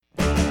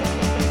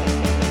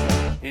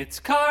It's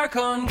car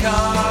con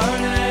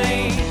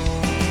carne.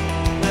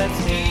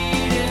 Let's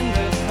eat in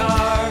the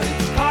car.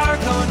 It's car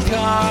con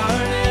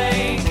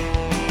carne.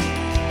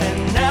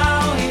 And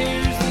now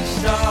here's the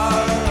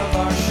star of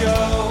our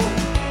show,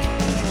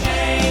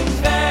 James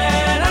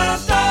Van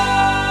Asta.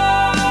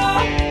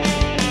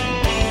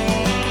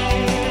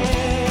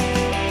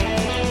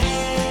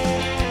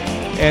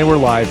 And we're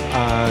live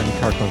on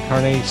Car con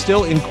Carne,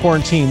 still in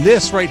quarantine.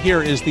 This right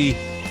here is the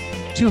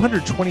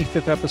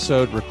 225th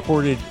episode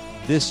recorded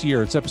this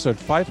year. It's episode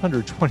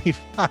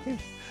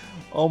 525.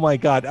 Oh my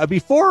God.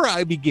 Before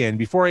I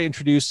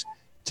introduce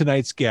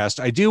tonight's guest,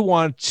 I do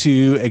want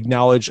to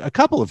acknowledge a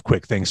couple of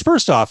quick things.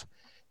 First off,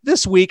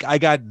 this week I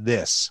got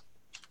this.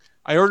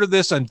 I ordered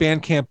this on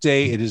Bandcamp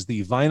Day. It is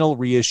the vinyl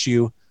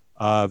reissue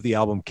of the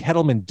album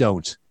Kettleman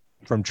Don't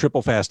from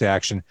Triple Fast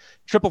Action.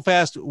 Triple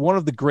Fast, one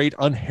of the great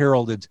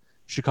unheralded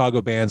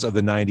Chicago bands of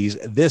the 90s.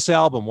 This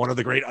album, one of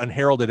the great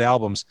unheralded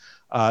albums.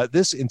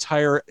 This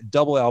entire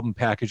double album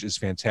package is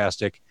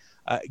fantastic.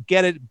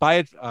 Get it, buy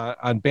it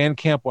on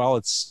Bandcamp while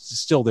it's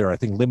still there. I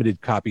think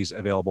limited copies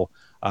available.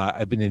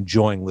 I've been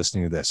enjoying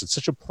listening to this. It's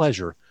such a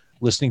pleasure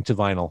listening to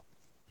vinyl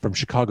from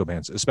Chicago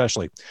bands,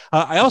 especially.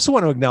 I also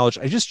want to acknowledge,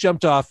 I just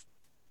jumped off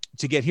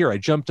to get here. I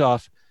jumped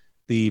off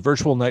the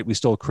Virtual Night We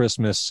Stole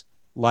Christmas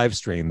live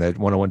stream that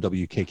 101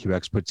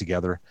 WKQX put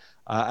together.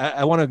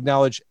 I want to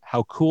acknowledge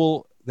how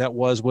cool that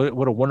was.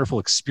 What a wonderful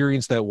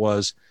experience that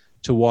was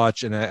to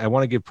watch. And I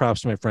want to give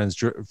props to my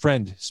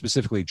friend,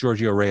 specifically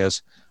Giorgio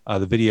Reyes,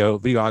 the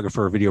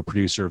videographer, video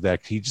producer of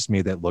that. He just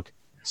made that look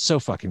so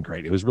fucking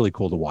great. It was really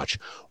cool to watch.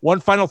 One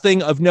final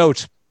thing of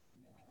note,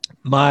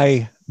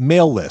 my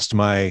mail list,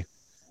 my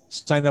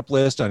sign up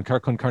list on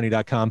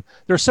carconcarne.com.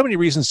 There are so many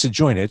reasons to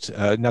join it,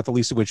 not the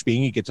least of which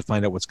being you get to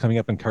find out what's coming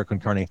up in Car Con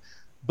Carne.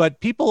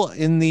 But people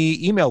in the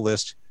email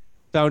list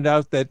found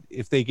out that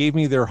if they gave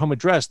me their home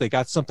address, they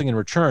got something in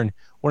return.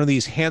 One of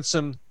these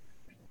handsome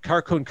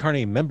Car Con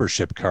Carne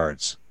membership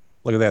cards.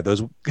 Look at that.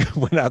 Those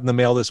went out in the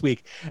mail this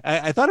week.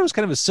 I thought it was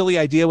kind of a silly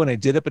idea when I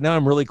did it, but now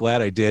I'm really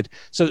glad I did.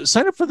 So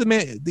sign up for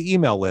the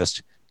email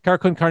list,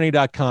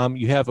 carconcarne.com.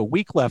 You have a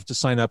week left to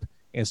sign up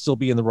and still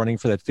be in the running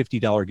for that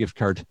 $50 gift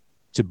card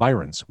to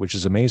Byron's, which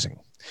is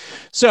amazing.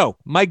 So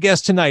my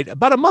guest tonight,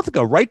 about a month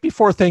ago, right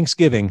before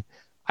Thanksgiving,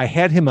 I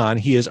had him on.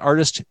 He is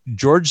artist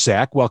George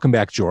Zach. Welcome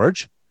back,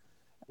 George.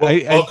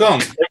 Welcome.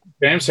 Thank you,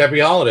 James. Happy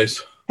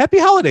holidays. Happy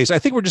holidays. I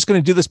think we're just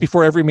going to do this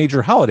before every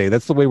major holiday.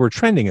 That's the way we're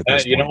trending at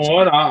this point. You know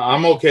what?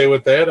 I'm okay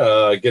with that.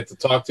 I get to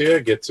talk to you,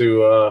 get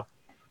to,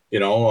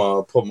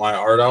 put my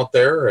art out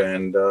there,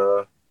 and,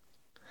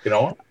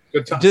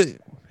 good time.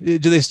 Do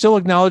they still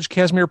acknowledge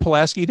Casimir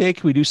Pulaski Day?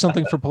 Can we do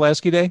something for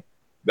Pulaski Day?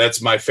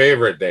 That's my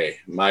favorite day.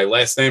 My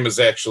last name is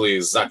actually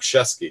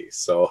Zakshesky.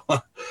 So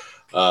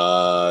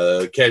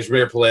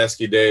Casimir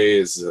Pulaski Day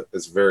is a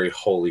very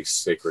holy,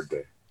 sacred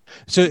day.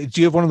 So do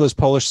you have one of those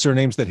Polish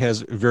surnames that has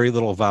very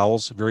little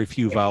vowels, very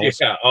few vowels?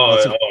 Yeah.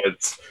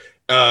 It's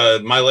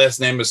my last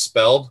name is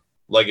spelled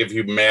like if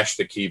you mash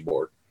the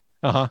keyboard.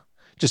 Uh-huh.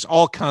 Just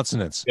all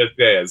consonants.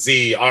 Yeah.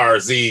 Z, R,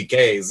 Z,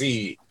 K,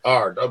 Z,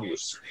 R, W.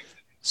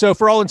 So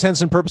for all intents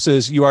and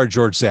purposes, you are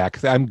George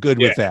Zach. I'm good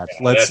with that.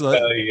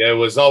 It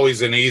was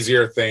always an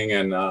easier thing.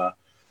 And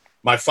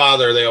my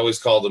father, they always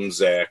called him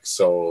Zach.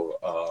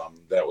 So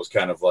that was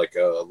kind of like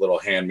a little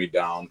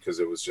hand-me-down because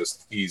it was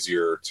just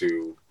easier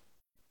to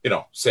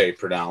say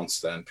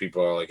pronounced, and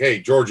people are like, hey,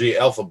 Georgie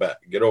alphabet,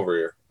 get over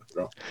here.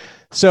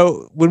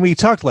 So when we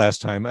talked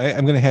last time,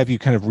 I'm going to have you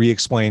kind of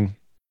re-explain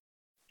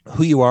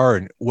who you are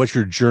and what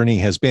your journey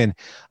has been.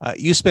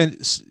 You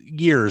spent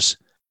years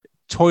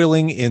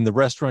toiling in the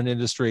restaurant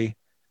industry.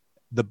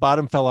 The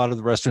bottom fell out of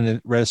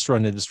the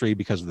restaurant industry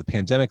because of the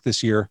pandemic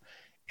this year.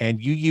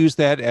 And you used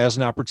that as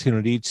an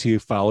opportunity to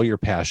follow your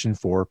passion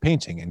for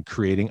painting and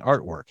creating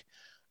artwork.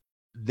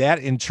 That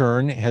in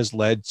turn has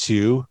led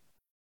to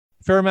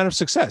fair amount of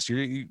success.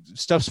 Your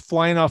stuff's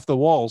flying off the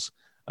walls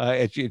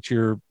at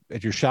your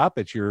shop,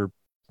 at your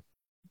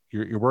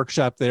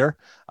workshop there.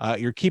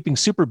 You're keeping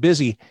super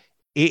busy.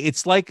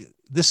 It's like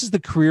this is the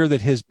career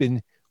that has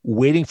been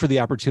waiting for the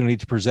opportunity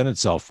to present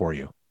itself for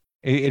you.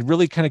 It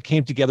really kind of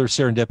came together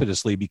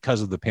serendipitously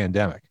because of the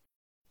pandemic.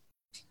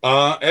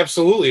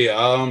 Absolutely.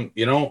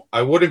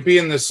 I wouldn't be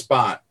in this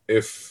spot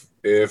if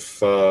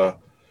the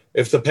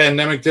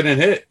pandemic didn't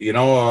hit.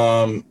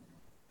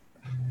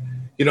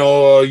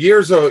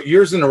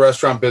 Years in the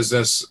restaurant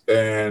business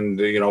and,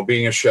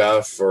 being a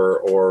chef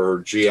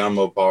or GM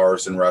of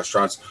bars and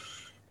restaurants,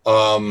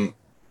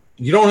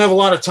 you don't have a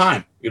lot of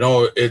time.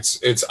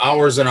 It's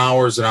hours and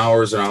hours and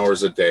hours and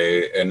hours a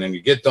day. And then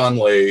you get done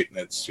late and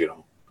it's,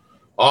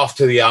 off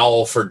to the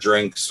owl for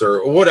drinks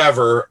or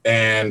whatever.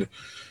 And,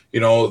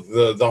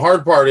 the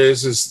hard part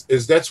is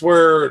that's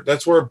where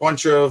a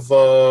bunch of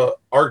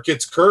art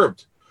gets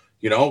curbed.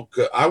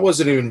 I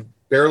wasn't even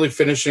barely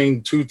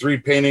finishing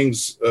 2-3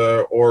 paintings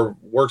or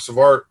works of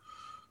art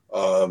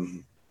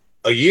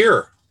a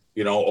year,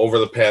 over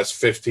the past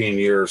 15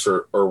 years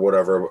or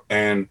whatever.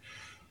 And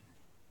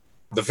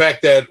the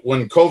fact that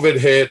when COVID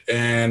hit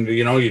and,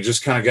 you know, you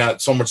just kind of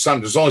got so much time,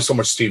 there's only so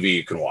much TV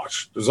you can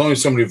watch. There's only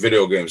so many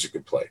video games you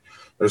can play.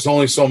 There's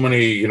only so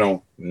many, you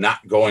know,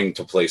 not going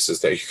to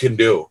places that you can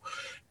do.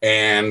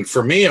 And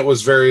for me, it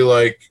was very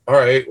like, all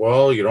right,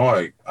 well, you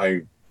know,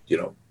 I you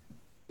know,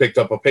 picked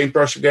up a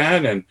paintbrush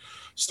again and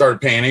started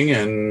painting.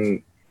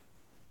 And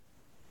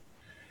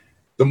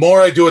the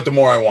more I do it, the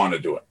more I want to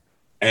do it.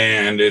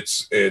 And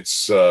it's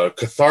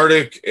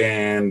cathartic,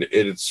 and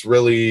it's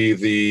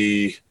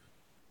really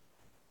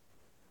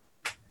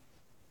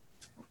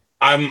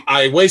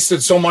I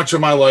wasted so much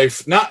of my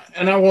life,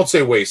 and I won't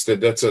say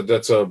wasted. That's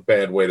a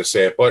bad way to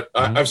say it, but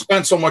I've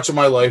spent so much of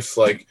my life,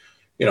 like,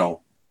 you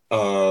know,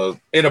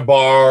 in a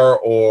bar,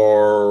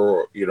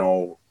 or, you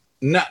know,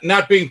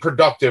 not being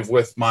productive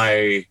with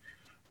my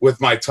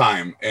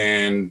time.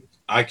 And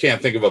I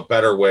can't think of a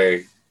better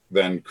way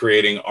than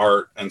creating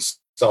art and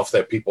stuff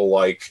that people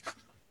like,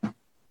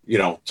 you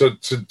know,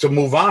 to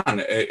move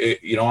on.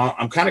 You know,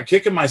 I'm kind of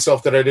kicking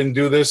myself that I didn't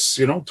do this,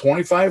 you know,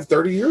 25,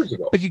 30 years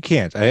ago. But you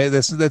can't.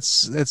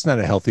 That's not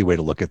a healthy way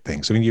to look at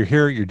things. I mean, you're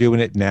here, you're doing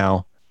it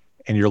now,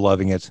 and you're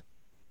loving it.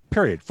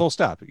 Period. Full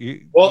stop.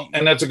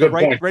 And that's a good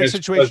point. Right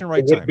situation,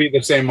 right time. It wouldn't be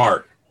the same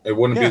art. It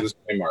wouldn't be the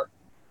same art.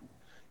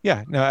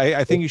 Yeah. No,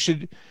 I think you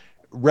should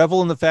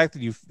revel in the fact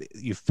that you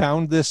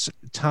found this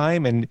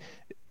time, and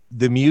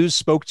the muse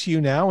spoke to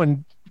you now,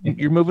 and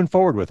you're moving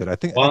forward with it. I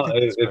think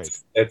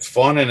it's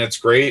fun and it's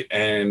great.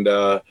 And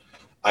I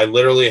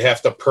literally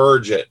have to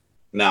purge it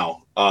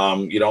now.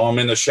 You know, I'm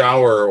in the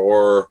shower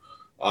or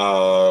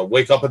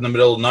wake up in the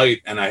middle of the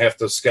night, and I have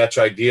to sketch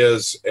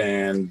ideas.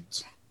 And,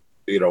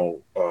 you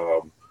know,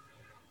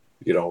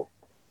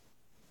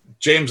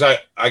 James, I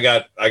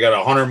got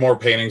 100 more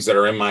paintings that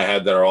are in my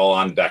head that are all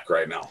on deck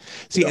right now.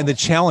 See, and the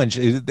challenge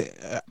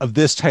of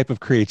this type of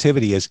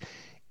creativity is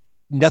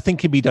nothing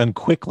can be done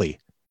quickly.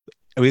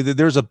 I mean,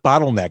 there's a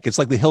bottleneck. It's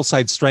like the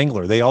Hillside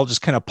Strangler. They all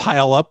just kind of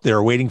pile up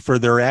there waiting for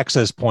their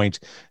access point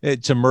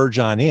to merge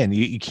on in.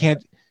 You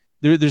can't,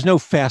 there's no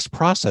fast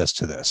process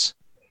to this.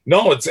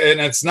 No,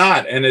 it's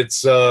not. And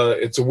it's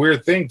a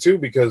weird thing too,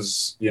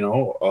 because, you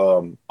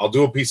know, I'll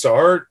do a piece of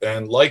art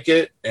and like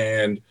it,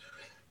 and,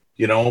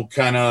 you know,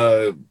 kind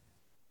of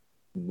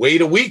wait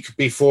a week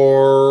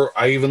before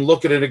I even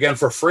look at it again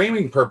for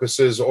framing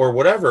purposes or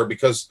whatever,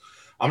 because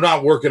I'm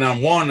not working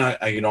on one.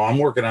 I'm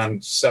working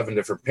on 7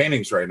 different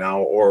paintings right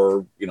now,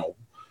 or, you know,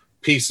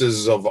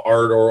 pieces of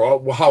art,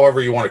 or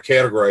however you want to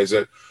categorize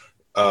it.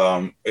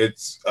 I'm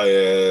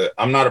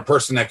not a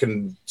person that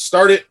can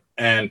start it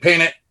and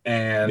paint it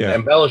and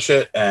embellish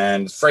it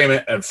and frame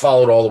it and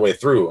follow it all the way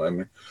through. I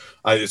mean,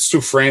 it's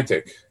too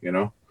frantic, you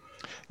know.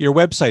 Your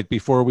website,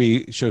 before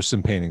we show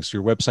some paintings,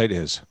 your website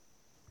is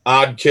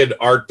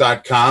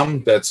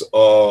oddkidart.com. That's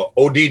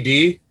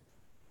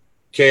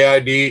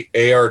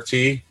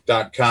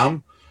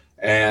oddkidart.com,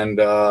 and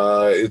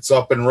it's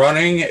up and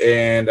running,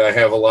 and I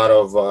have a lot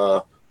of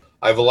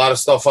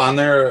stuff on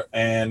there.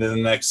 And in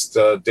the next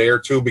day or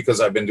two,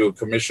 because I've been doing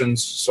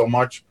commissions so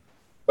much,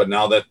 but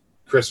now that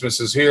Christmas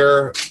is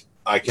here,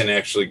 I can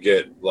actually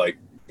get, like,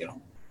 you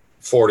know,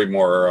 40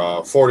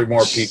 more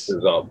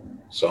pieces up.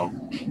 So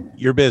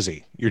you're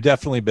busy. You're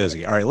definitely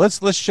busy. All right,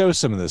 let's show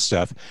some of this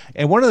stuff.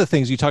 And one of the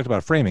things you talked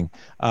about framing,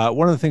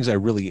 one of the things I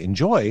really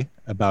enjoy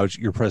about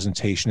your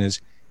presentation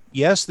is,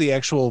 yes, the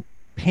actual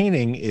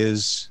painting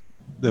is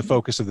the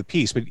focus of the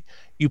piece, but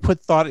you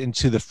put thought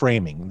into the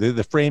framing.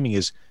 The framing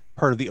is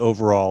part of the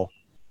overall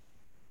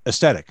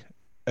aesthetic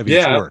of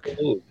each work.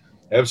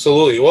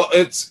 Absolutely. Well,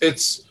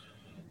 it's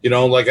you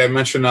know, like I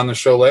mentioned on the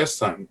show last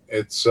time,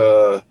 it's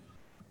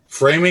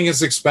framing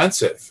is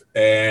expensive,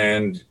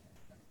 and,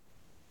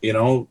 you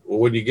know,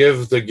 when you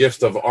give the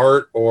gift of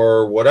art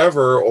or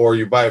whatever, or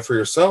you buy it for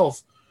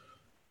yourself,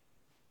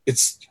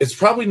 it's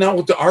probably not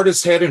what the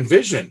artist had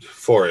envisioned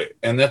for it.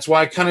 And that's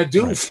why I kind of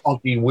do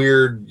funky,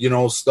 weird, you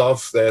know,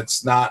 stuff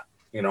that's not,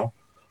 you know,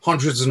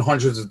 hundreds and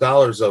hundreds of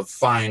dollars of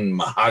fine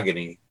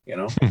mahogany, you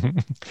know.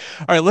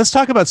 All right, let's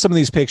talk about some of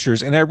these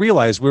pictures. And I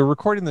realize we're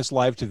recording this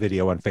live to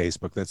video on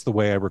Facebook. That's the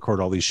way I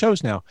record all these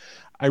shows now.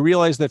 I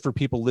realize that for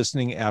people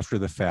listening after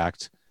the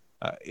fact,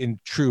 in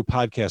true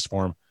podcast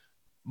form,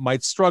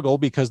 might struggle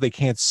because they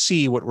can't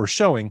see what we're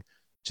showing.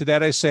 To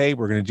that I say,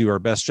 we're going to do our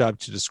best job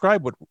to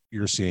describe what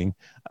you're seeing,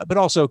 but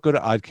also go to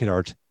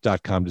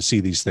oddkidart.com to see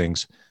these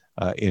things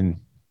in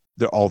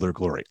all their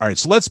glory. All right,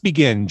 so let's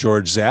begin,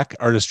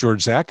 artist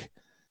George Zach.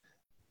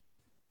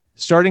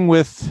 Starting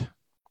with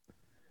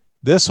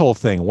this whole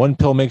thing. One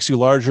pill makes you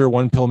larger,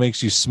 one pill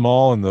makes you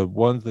small, and the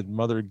ones that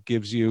mother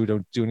gives you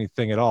don't do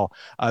anything at all.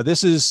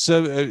 This is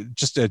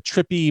just a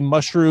trippy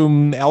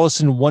mushroom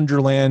Alice in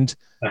Wonderland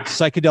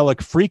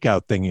psychedelic freak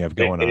out thing you have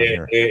going on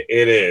here.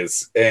 It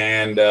is.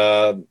 And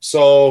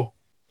so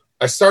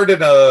I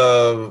started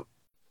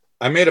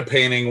I made a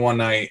painting one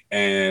night,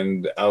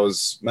 and I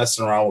was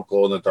messing around with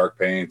glow in the dark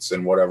paints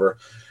and whatever,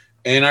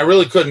 and I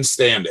really couldn't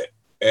stand it.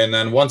 And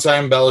then once I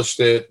embellished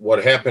it,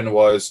 what happened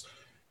was,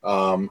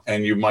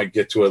 and you might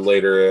get to it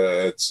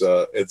later,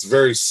 it's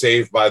very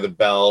Saved by the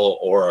Bell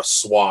or a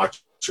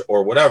Swatch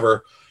or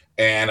whatever.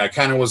 And I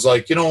kind of was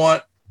like, you know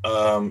what?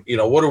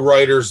 what do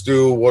writers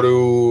do? What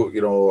do,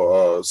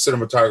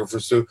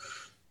 cinematographers do?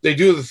 They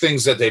do the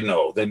things that they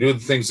know. They do the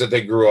things that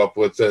they grew up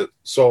with.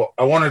 So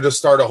I wanted to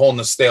start a whole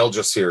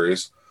nostalgia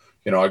series.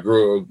 I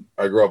grew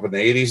up in the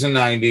 80s and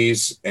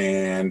 90s,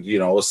 and,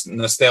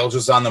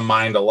 nostalgia's on the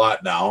mind a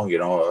lot now,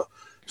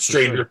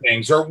 Stranger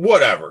Things or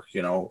whatever,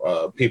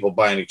 people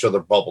buying each other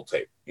bubble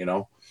tape,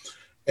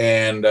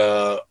 and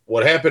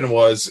what happened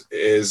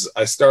is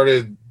I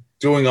started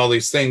doing all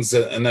these things,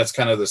 and that's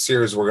kind of the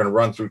series we're going to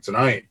run through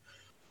tonight.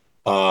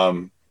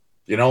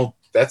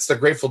 That's the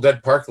Grateful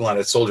Dead parking lot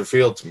at Soldier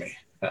Field to me.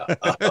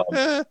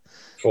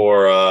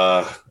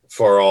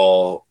 For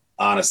all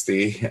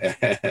honesty.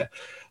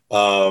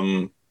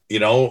 I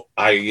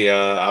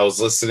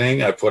was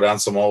listening. I put on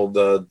some old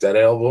Dead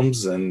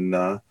albums,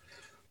 and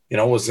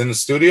was in the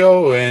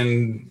studio,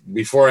 and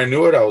before I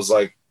knew it, I was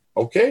like,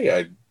 okay,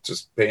 I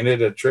just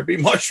painted a trippy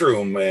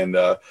mushroom, and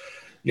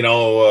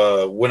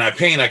when I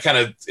paint,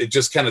 it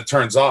just kind of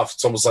turns off.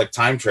 It's almost like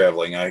time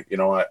traveling. I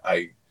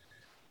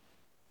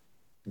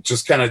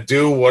just kind of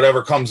do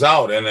whatever comes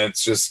out, and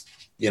it's just,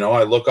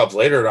 I look up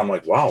later and I'm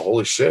like, wow,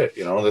 holy shit,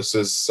 this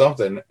is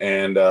something.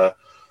 And a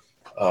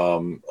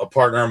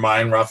partner of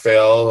mine,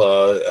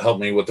 Raphael,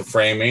 helped me with the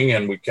framing,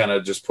 and we kind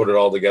of just put it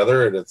all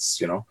together. And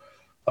it's,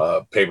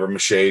 paper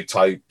mache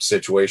type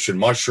situation,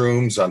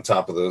 mushrooms on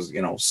top of those,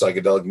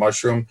 psychedelic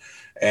mushroom.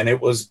 And it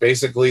was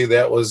basically,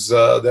 that was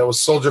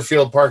Soldier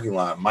Field parking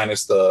lot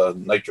minus the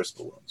nitrous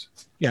balloons.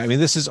 Yeah. I mean,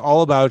 this is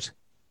all about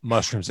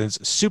mushrooms, and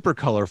it's super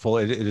colorful.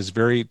 It is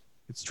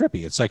it's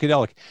trippy. It's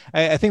psychedelic.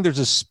 I think there's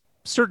a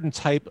certain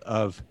type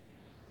of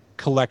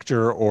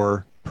collector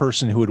or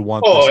person who would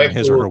want this on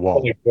his or her wall.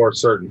 Only for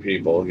certain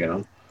people,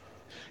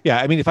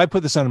 Yeah, I mean, if I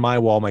put this on my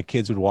wall, my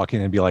kids would walk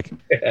in and be like,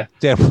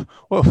 Dad,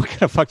 what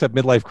kind of fucked up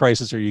midlife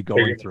crisis are you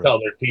going through? Tell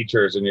their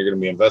teachers, and you're going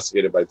to be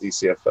investigated by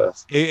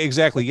DCFS.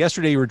 Exactly.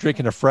 Yesterday you were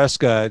drinking a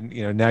Fresca,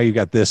 and now you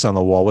got this on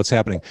the wall. What's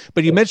happening?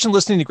 But you mentioned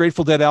listening to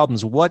Grateful Dead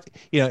albums. What,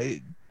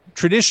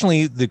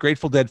 traditionally the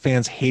Grateful Dead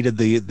fans hated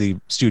the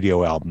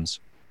studio albums.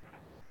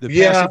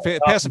 The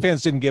passive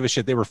fans didn't give a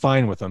shit. They were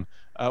fine with them.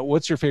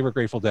 What's your favorite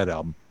Grateful Dead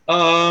album?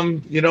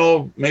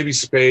 Maybe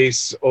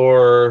Space,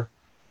 or,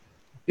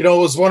 it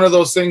was one of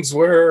those things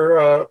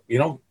where,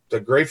 the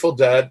Grateful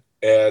Dead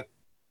at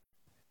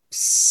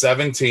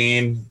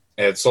 17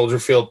 at Soldier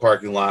Field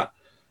parking lot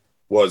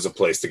was a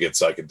place to get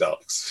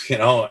psychedelics,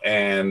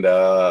 and,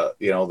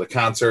 the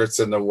concerts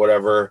and the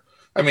whatever.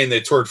 I mean,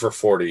 they toured for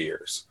 40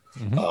 years.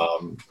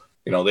 Mm-hmm.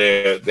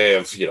 They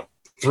have,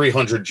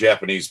 300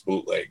 Japanese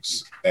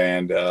bootlegs,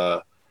 and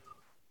it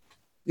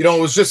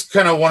was just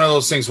kind of one of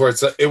those things where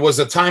it was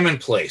a time and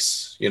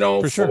place,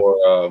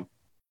 for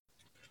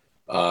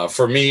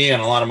me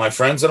and a lot of my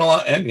friends, and a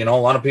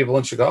lot of people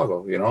in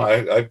Chicago.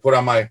 I put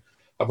on my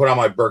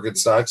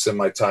Birkenstocks and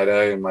my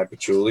tie-dye and my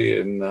patchouli,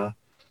 and went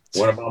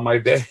about my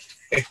day.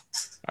 All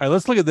right,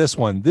 let's look at this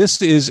one. This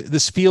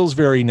feels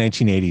very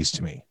 1980s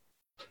to me.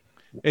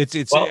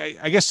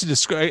 I guess to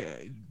describe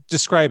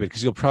it,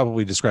 because you'll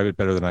probably describe it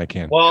better than I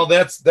can. Well,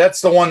 that's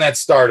the one that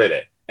started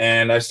it,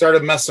 and I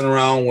started messing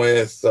around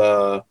with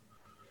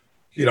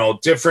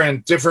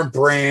different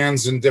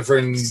brands and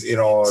different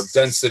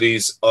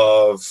densities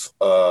of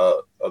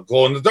a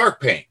glow in the dark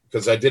paint,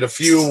 because I did a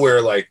few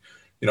where, like,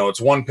 it's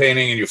one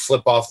painting and you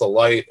flip off the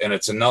light, and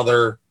it's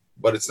another,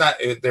 but it's not,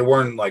 they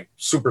weren't like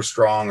super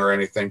strong or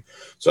anything.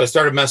 So I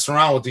started messing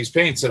around with these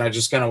paints, and I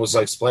just kind of was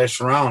like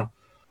splashing around,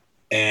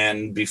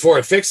 and before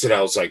I fixed it,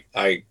 I was like,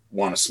 I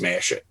want to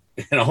smash it.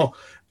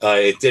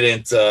 It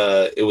didn't,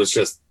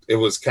 it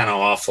was kind of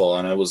awful.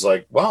 And I was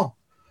like, well,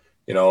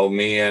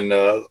 me and,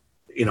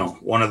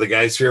 one of the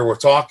guys here were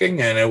talking,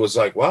 and it was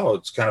like, wow,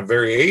 it's kind of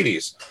very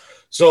 80s.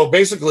 So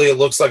basically it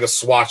looks like a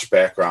swatch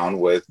background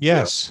with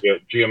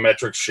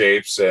geometric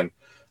shapes. And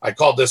I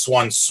called this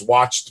one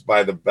Swatched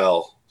by the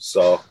Bell.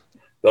 So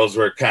those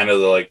were kind of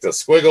the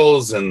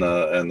squiggles and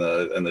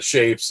the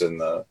shapes,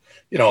 and the,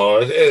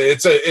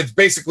 it's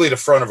basically the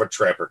front of a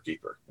Trapper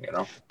Keeper,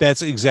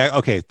 That's exactly.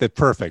 Okay. That's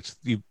perfect.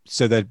 You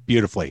said that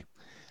beautifully.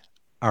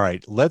 All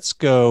right, let's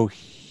go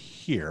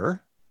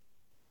here.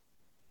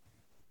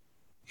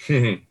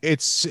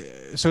 It's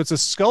a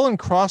skull and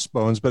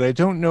crossbones, but I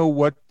don't know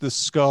what the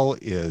skull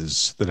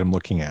is that I'm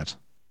looking at.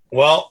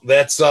 Well,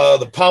 that's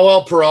the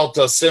Powell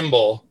Peralta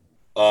symbol.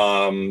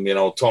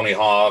 Tony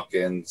Hawk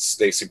and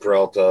Stacy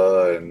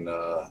Peralta and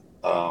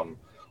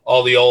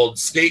all the old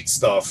skate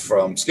stuff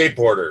from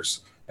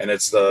skateboarders, and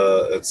it's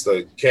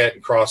the cat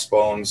and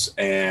crossbones,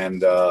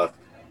 and that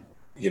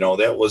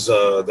was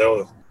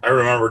I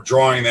remember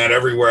drawing that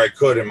everywhere I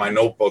could in my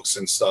notebooks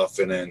and stuff,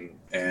 and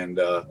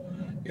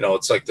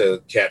it's like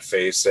the cat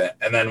face,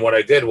 and then what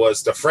I did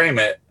was, to frame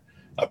it,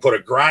 I put a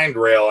grind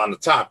rail on the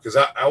top, because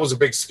I was a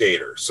big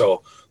skater,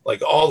 so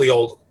like all the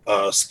old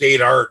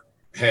skate art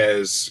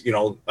has,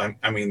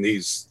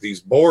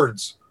 these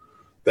boards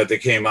that they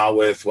came out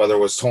with, whether it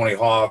was Tony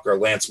Hawk or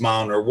Lance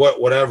Mountain or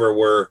whatever,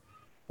 were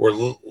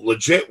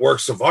legit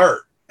works of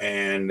art.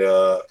 And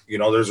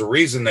there's a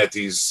reason that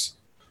these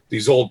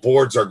old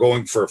boards are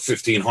going for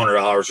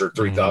 $1,500 or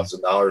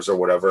 $3,000 or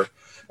whatever.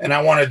 and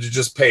I wanted to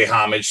just pay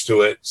homage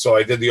to it. So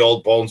I did the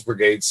old Bones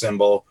Brigade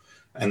symbol,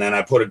 and then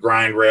I put a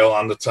grind rail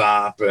on the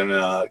top and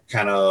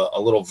kind of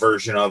a little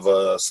version of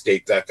a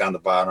skate deck on the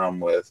bottom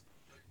with,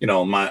 you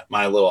know, my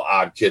little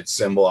odd kid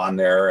symbol on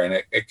there.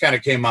 And it kind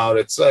of came out.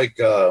 It's like,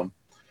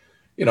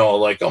 you know,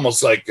 like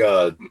almost like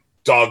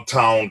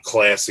Dogtown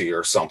Classy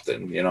or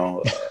something, you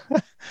know.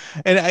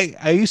 And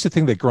I used to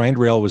think that Grind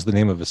Rail was the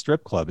name of a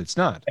strip club. It's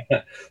not.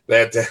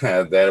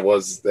 that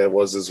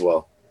was as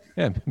well.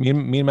 Yeah, me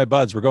and my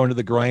buds, we're going to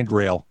the Grind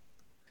Rail.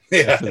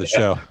 Yeah, for the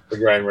show. The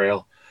Grind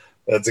Rail.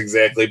 That's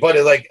exactly. But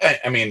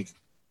I mean,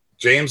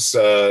 James,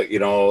 you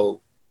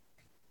know,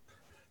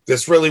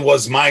 this really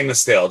was my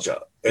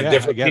nostalgia. And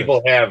different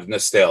people have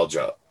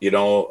nostalgia, you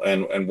know,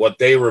 and what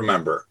they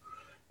remember.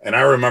 And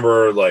I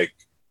remember, like,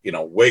 you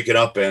know, waking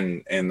up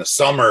in the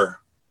summer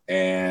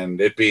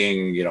and it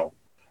being, you know,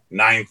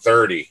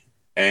 9:30,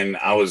 and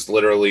I was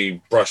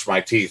literally brush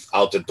my teeth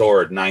out the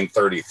door at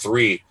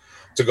 9:33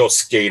 to go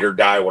skate or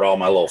die with all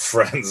my little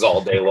friends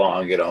all day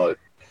long, you know,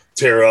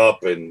 tear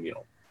up and, you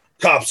know,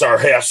 cops are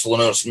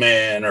hassling us,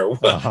 man, or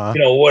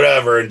you know,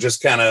 whatever, and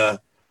just kind of,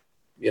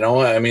 you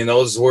know, I mean,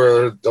 those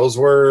were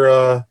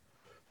the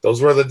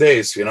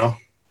days, you know.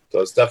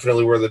 Those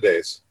definitely were the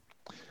days.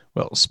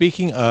 Well,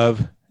 speaking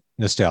of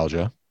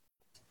nostalgia,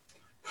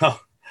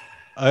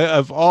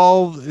 of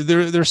all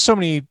there's so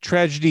many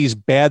tragedies,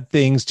 bad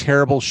things,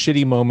 terrible,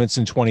 shitty moments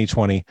in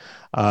 2020.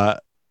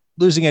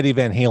 Losing Eddie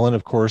Van Halen,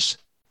 of course,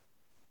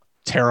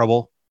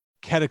 terrible,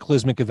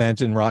 cataclysmic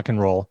event in rock and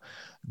roll.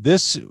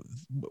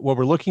 What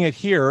we're looking at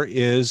here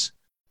is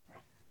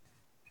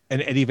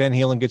an Eddie Van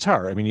Halen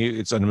guitar. I mean,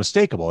 it's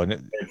unmistakable,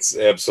 and it's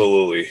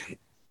absolutely.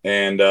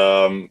 And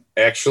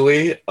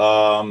actually,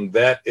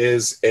 that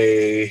is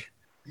a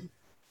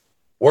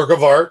work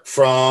of art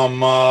from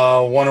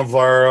one of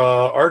our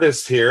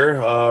artists here,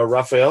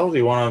 Raphael. Do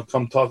you want to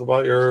come talk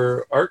about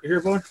your art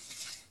here, boy?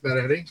 That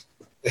Eddie?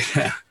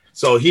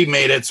 So he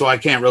made it, so I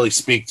can't really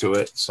speak to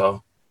it.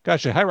 So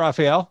gotcha. Hi,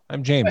 Raphael.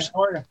 I'm James. Hi,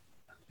 how are you,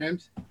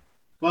 James?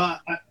 Well,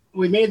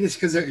 we made this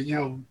because, you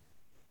know,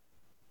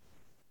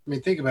 I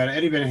mean, think about it.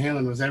 Eddie Van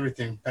Halen was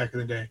everything back in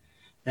the day.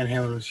 Van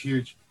Halen was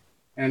huge.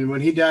 And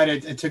when he died,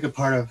 it took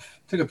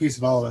a piece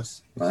of all of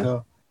us. Right.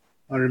 So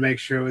I wanted to make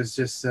sure it was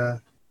just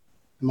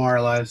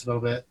demoralized a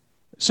little bit.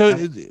 So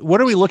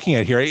what are we looking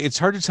at here? It's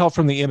hard to tell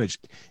from the image.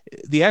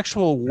 The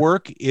actual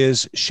work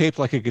is shaped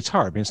like a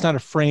guitar. I mean, it's not a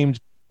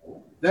framed.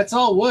 That's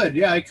all wood.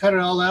 Yeah, I cut it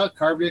all out,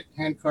 carved it,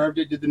 hand carved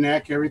it, did the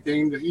neck,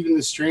 everything. Even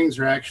the strings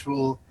are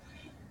actual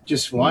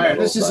just wire.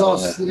 This is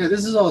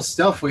all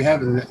stuff we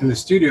have in the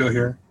studio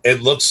here.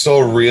 It looks so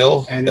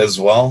real as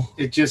well.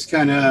 It just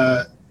kind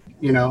of,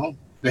 you know,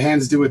 the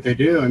hands do what they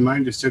do, and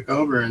mine just took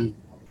over, and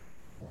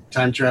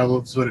time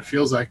travel is what it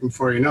feels like. And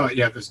before you know it,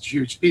 you have this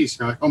huge piece.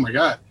 And you're like, oh my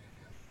God,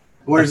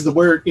 where's the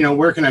word? You know,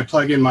 where can I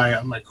plug in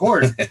my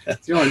cord?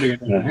 It's the only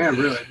thing I have,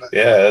 really. But.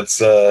 Yeah,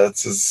 it's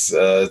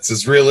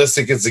as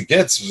realistic as it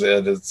gets.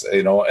 And it's,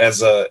 you know,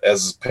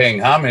 as paying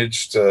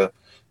homage to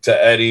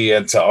Eddie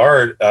and to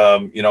art.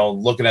 You know,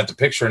 looking at the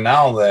picture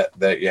now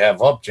that you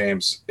have up,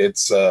 James,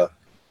 it's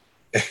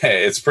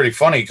pretty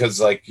funny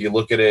because, like, you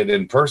look at it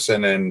in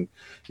person and,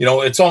 you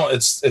know, it's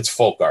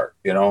folk art,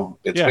 you know,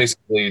 it's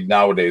basically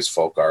nowadays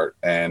folk art.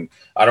 And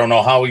I don't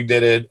know how he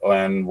did it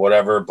and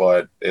whatever,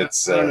 but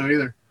it's, I don't know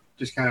either.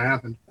 Just kind of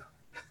happened.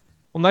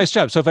 Well, nice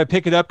job. So if I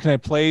pick it up, can I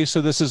play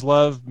So This Is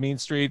Love, Mean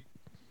Street,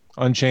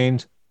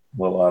 Unchained?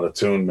 A little out of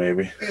tune,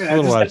 maybe. Yeah, a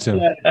little out of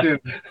tune.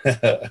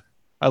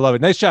 I love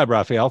it. Nice job,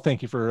 Raphael.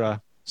 Thank you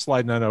for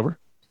sliding on over.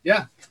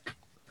 Yeah.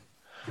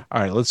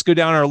 All right, let's go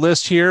down our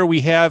list here.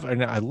 We have,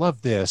 and I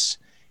love this,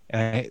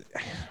 and I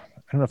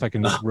don't know if I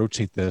can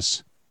rotate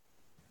this.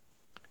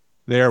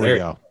 There we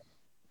go.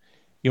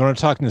 You want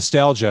to talk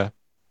nostalgia?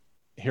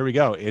 Here we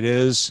go. It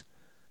is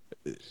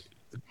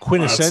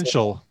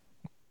quintessential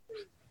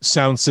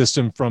sound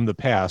system from the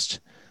past.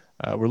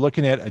 We're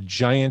looking at a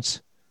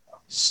giant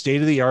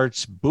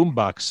state-of-the-art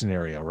boombox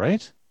scenario,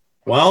 right?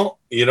 Well,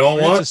 you know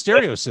what? It's a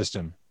stereo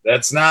system.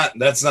 That's not.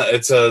 It's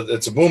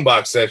a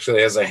boombox. Actually,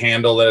 it has a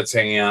handle that it's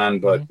hanging on,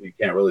 but you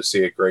can't really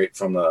see it great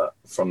from the.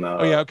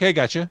 Oh yeah. Okay,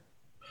 gotcha.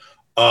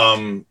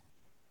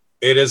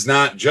 It is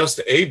not just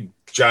a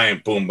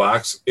giant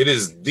boombox. It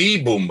is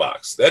the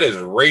boombox. That is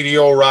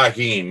Radio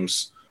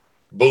Raheem's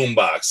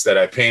boombox that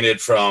I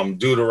painted from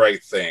Do the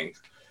Right Thing.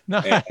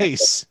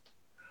 Nice.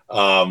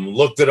 And,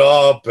 looked it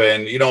up,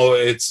 and you know,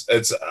 it's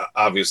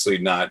obviously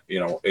not,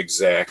 you know,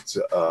 exact.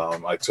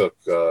 I took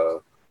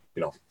you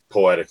know,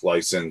 poetic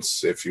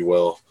license, if you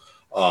will.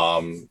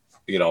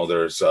 You know,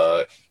 there's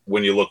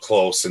when you look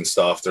close and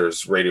stuff,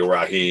 there's Radio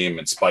Raheem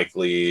and Spike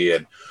Lee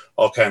and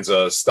all kinds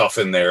of stuff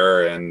in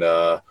there, and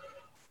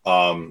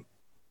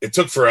it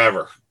took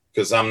forever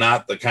because I'm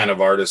not the kind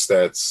of artist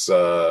that's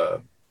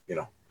you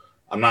know,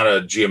 I'm not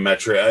a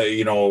geometric.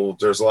 You know,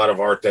 there's a lot of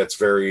art that's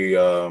very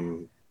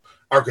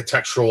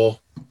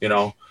architectural, you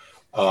know.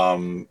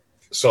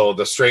 So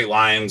the straight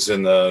lines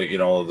and the, you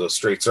know, the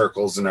straight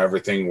circles and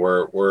everything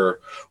were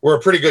a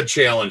pretty good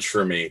challenge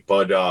for me.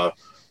 But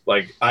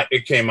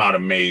It came out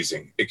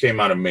amazing. It came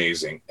out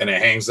amazing, and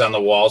it hangs on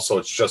the wall, so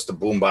it's just a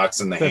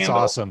boombox in the That's handle.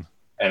 awesome.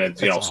 And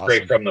it's That's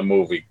straight awesome. from the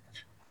movie.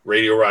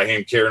 Radio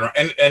Raheem Kieran,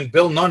 and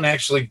Bill Nunn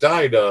actually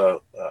died.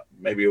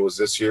 Maybe it was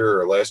this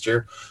year or last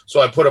year. So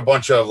I put a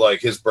bunch of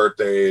like his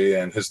birthday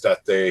and his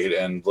death date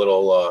and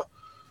little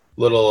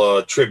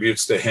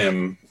tributes to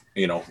him,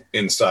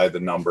 inside the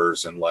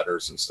numbers and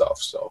letters and stuff.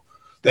 So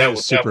That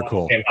was super that one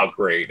cool. Came out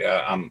great.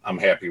 I'm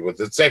happy with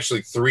it. It's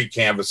actually 3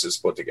 canvases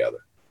put together.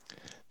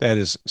 That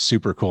is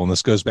super cool. And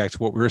this goes back to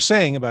what we were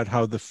saying about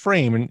how the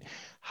frame and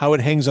how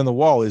it hangs on the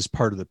wall is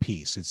part of the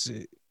piece.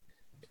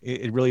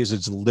 It really is a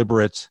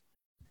deliberate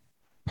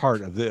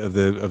part of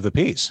the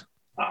piece.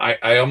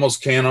 I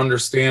almost can't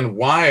understand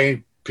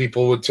why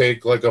people would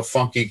take like a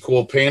funky,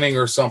 cool painting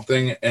or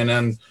something and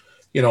then,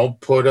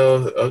 put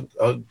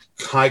a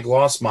high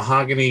gloss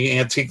mahogany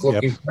antique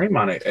looking frame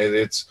on it.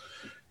 It's,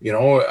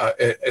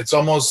 it's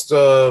almost,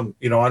 I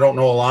don't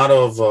know a lot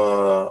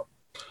of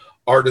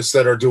artists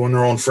that are doing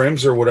their own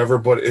frames or whatever,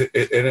 but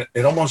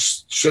it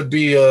almost should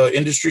be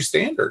industry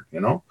standard,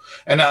 and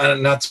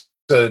I'm not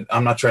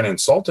trying to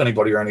insult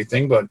anybody or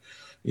anything, but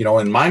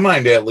in my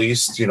mind, at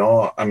least,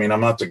 I mean,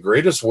 I'm not the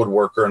greatest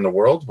woodworker in the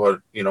world,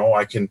 but,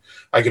 I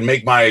can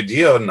make my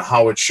idea on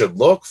how it should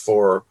look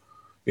for,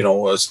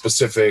 a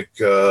specific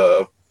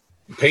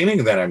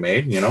painting that I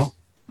made,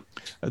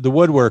 The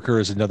Woodworker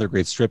is another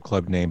great strip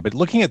club name, but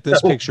looking at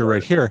this picture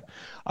right here,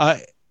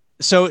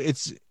 so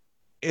it's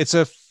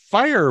a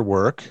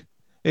firework.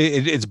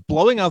 It's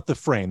blowing out the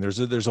frame.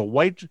 There's a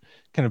white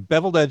kind of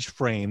beveled edge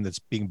frame that's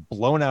being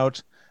blown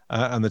out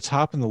on the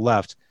top and the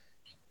left.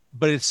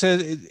 But it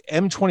says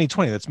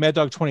M2020. That's Mad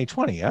Dog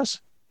 2020.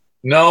 Yes.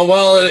 No,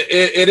 well,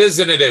 it is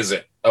and it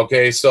isn't.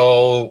 Okay,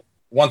 so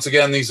once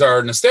again, these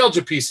are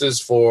nostalgia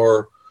pieces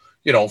for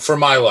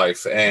my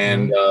life,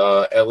 and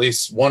at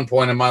least one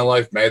point in my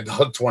life, Mad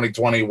Dog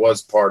 2020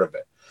 was part of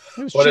it.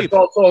 But cheap. It's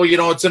also,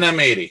 it's an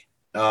M80.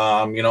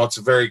 It's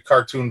a very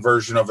cartoon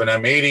version of an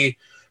M80.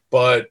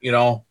 But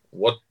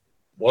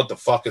what the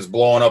fuck is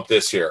blowing up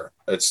this year?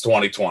 It's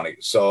 2020.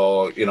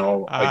 So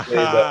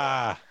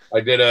I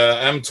did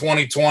a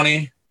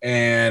M2020,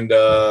 and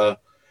I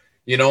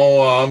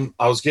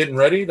was getting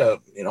ready to,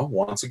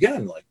 once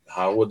again, like,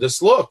 how would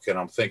this look? And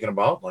I'm thinking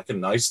about like a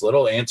nice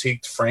little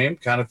antique frame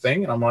kind of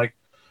thing, and I'm like,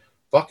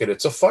 fuck it,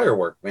 it's a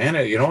firework, man.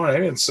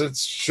 It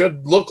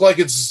should look like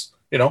it's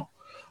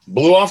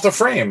blew off the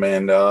frame,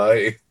 and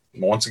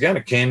once again,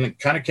 it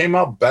came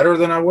out better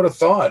than I would have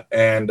thought,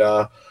 and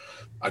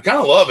I kind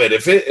of love it.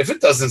 If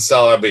it doesn't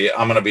sell, I'm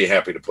gonna be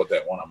happy to put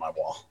that one on my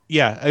wall.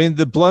 Yeah, I mean,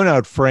 the blown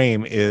out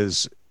frame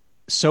is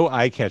so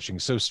eye-catching,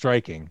 so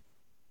striking,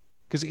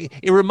 because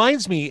it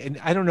reminds me, and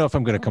I don't know if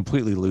I'm going to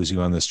completely lose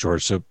you on this,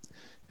 George, so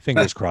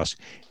fingers crossed.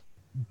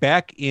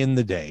 Back in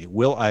the day,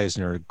 Will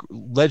Eisner,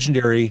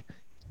 legendary,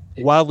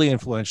 wildly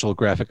influential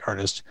graphic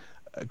artist,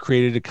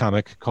 created a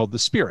comic called The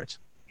Spirit,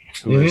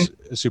 who is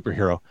a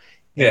superhero.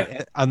 Yeah.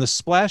 And on the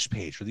splash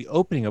page for the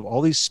opening of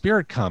all these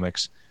Spirit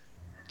comics,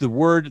 the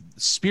word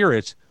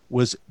spirit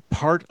was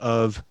part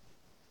of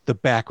the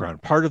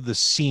background, part of the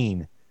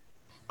scene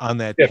on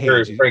that page.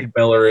 Very Frank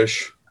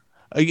Miller-ish.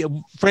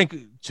 Frank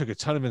took a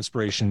ton of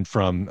inspiration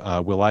from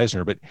Will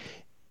Eisner, but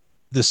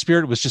the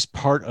Spirit was just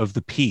part of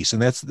the piece,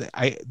 and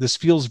this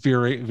feels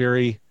very,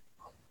 very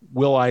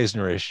Will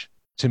Eisner-ish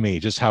to me,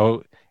 just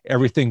how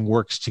everything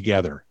works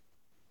together.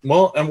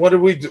 Well, and what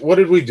did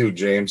we do,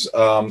 James?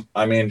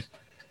 I mean,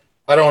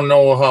 I don't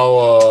know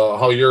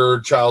how your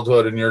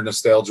childhood and your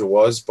nostalgia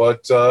was,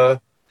 but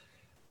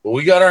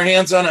we got our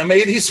hands on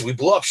M80s, we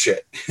blew up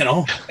shit,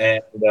 and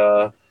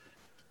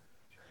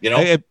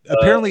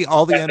apparently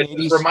all the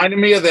M80s reminded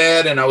me of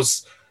that. And I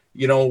was,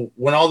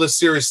 when all this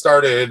series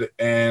started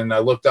and I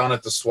looked down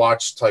at the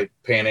swatch type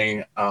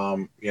painting, I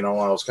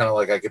was kind of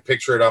like, I could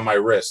picture it on my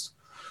wrist.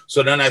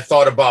 So then I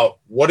thought about,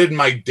 what did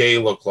my day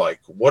look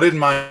like? What did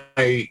my,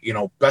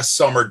 best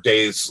summer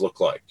days look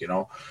like?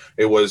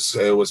 It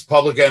was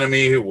Public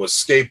Enemy. It was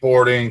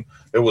skateboarding.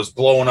 It was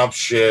blowing up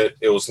shit.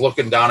 It was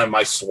looking down at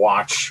my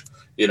swatch.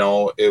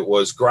 It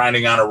was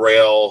grinding on a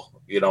rail,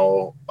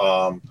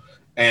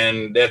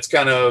 and that's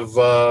kind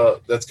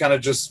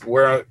of just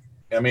where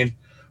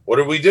what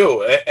did we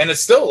do? And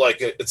it's still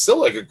like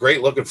a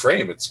great looking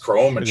frame. It's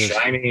chrome and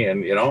shiny,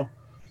 and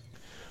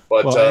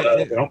but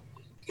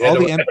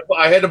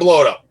I had to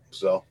blow it up.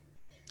 So, all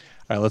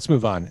right, let's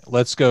move on.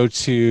 Let's go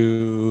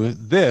to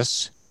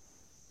this.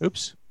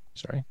 Oops,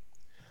 sorry.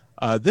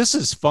 This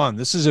is fun.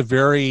 This is a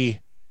very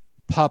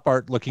pop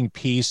art looking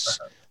piece.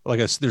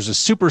 There's a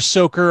super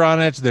soaker on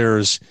it.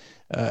 There's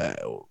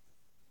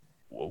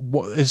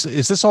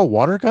is this all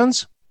water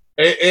guns?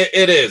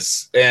 It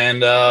is.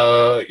 And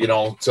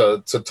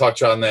to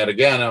touch on that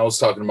again, I was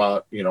talking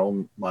about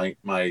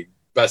my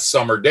best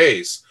summer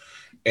days,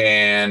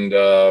 and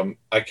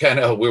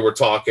we were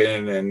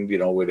talking, and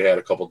we'd had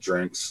a couple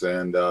drinks,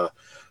 and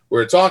we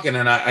were talking,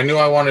 and I knew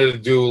I wanted to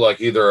do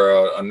like either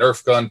a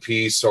Nerf gun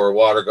piece or a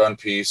water gun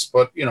piece,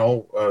 but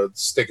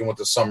sticking with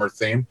the summer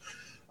theme,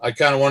 I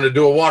kind of wanted to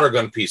do a water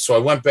gun piece. So I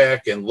went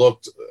back and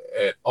looked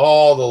at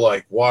all the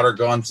like water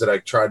guns that I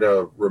tried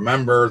to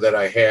remember that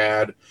I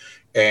had.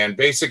 And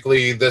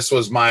basically this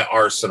was my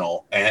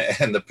arsenal.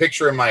 And the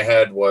picture in my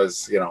head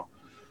was, you know,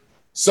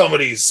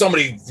 somebody,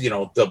 you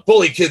know, the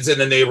bully kids in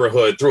the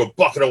neighborhood threw a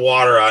bucket of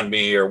water on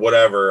me or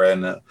whatever.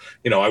 And,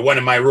 you know, I went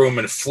in my room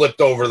and flipped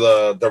over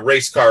the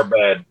race car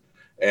bed,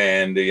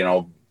 and, you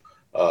know,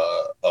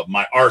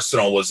 my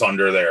arsenal was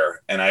under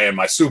there, and I had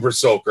my super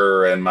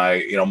soaker and my,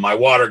 you know, my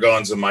water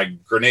guns and my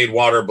grenade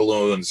water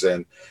balloons.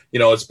 And, you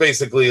know, it's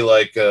basically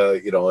like,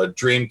 you know, a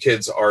dream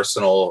kid's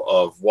arsenal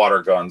of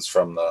water guns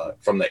from the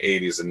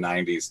 80s and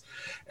 90s.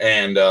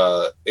 And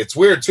it's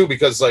weird too,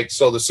 because like,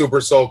 so the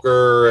super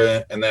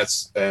soaker and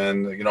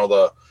you know,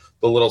 the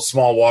little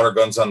small water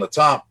guns on the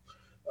top,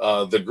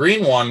 the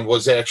green one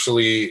was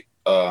actually,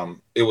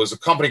 it was a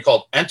company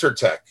called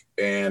Entertech,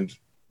 and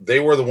they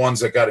were the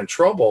ones that got in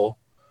trouble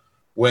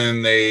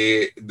when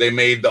they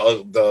made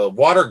the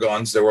water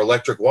guns. They were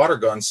electric water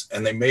guns,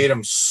 and they made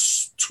them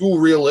too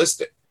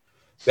realistic.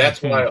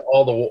 That's why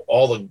all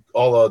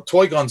the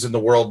toy guns in the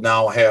world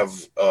now have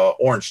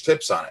orange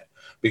tips on it,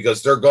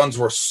 because their guns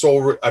were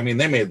so. I mean,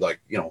 they made like,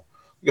 you know,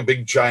 like a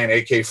big giant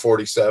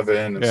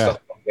AK-47 and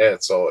stuff like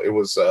that. So it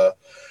was,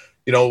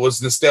 you know, it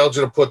was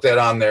nostalgia to put that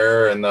on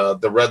there. And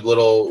the red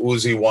little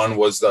Uzi one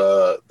was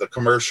the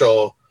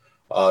commercial.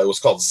 It was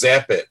called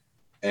Zap It.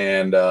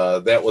 And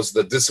that was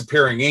the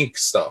disappearing ink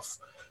stuff.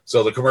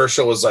 So the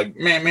commercial was like,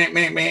 meh,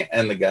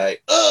 and the guy,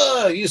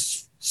 you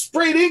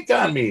sprayed ink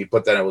on me.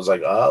 But then it was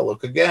like,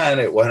 look again,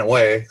 it went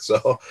away.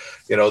 So,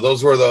 you know,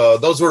 those were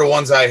the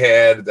ones I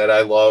had that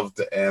I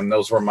loved, and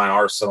those were my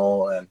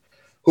arsenal. And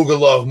who could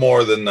love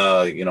more than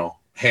you know,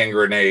 hand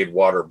grenade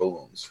water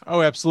balloons?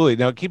 Oh, absolutely.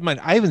 Now keep in mind,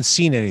 I haven't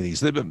seen any of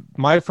these.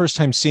 My first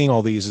time seeing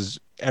all these is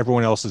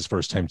everyone else's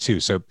first time too.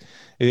 So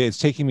it's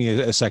taking me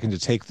a second to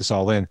take this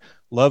all in.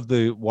 Love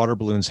the water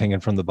balloons hanging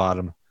from the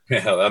bottom.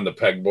 Yeah, on the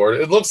pegboard.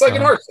 It looks like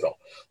an arsenal.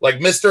 Like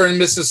Mr. and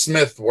Mrs.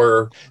 Smith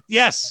were 11.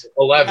 Yes.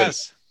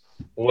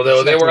 Well,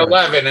 they were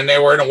 11, and they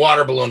were in a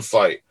water balloon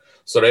fight.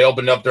 So they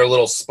opened up their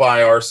little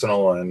spy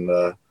arsenal, and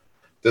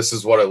this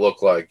is what it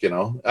looked like, you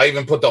know. I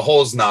even put the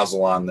hose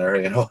nozzle on there,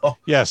 you know.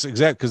 Yes,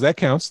 exactly, because that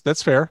counts.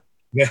 That's fair.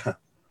 Yeah.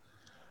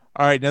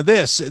 All right, now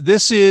this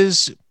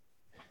is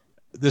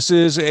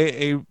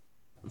a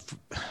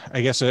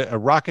I guess a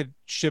rocket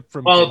ship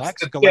from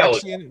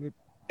Galaxian.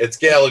 It's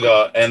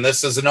Galaga, and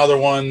this is another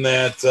one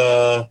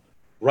that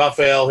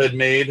Raphael had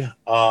made.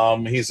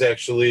 He's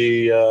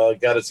actually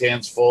got his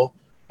hands full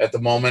at the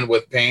moment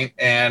with paint,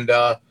 and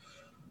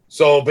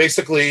so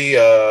basically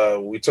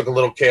we took a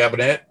little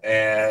cabinet,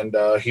 and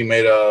he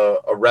made a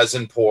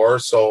resin pour.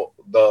 So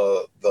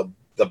the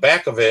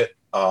back of it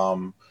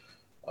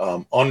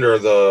under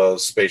the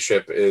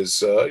spaceship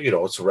is you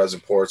know, it's a resin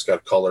pour. It's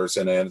got colors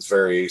in it. It's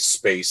very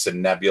space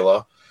and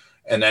nebula.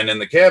 And then in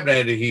the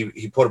cabinet,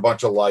 he put a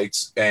bunch of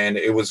lights, and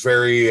it was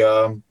very,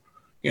 you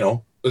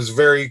know, it was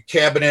very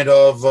cabinet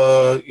of,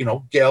 you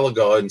know,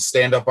 Galaga and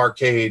stand-up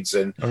arcades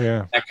and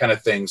that kind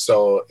of thing.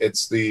 So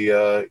it's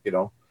the, you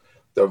know,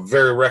 the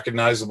very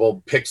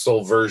recognizable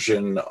pixel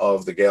version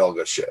of the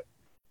Galaga ship.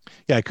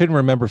 Yeah, I couldn't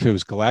remember if it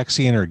was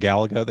Galaxian or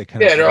Galaga.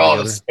 They're all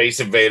the Space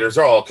Invaders.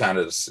 They're all kind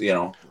of, you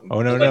know.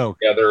 Oh no,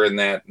 together in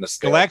that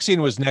nostalgia. Galaxian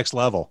was next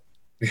level.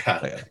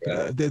 Yeah,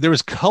 there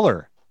was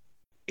color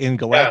in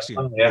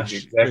Galaxian.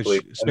 Exactly.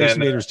 Which Space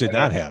Invaders did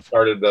not have.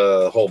 Started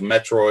the whole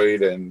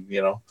Metroid, and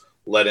you know,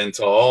 led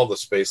into all the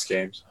space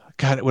games.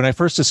 God, when I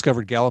first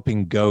discovered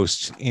Galloping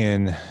Ghost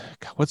in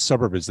what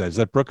suburb is that? Is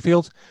that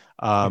Brookfield?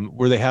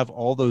 Where they have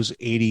all those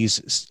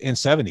 80s and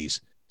 70s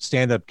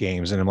stand-up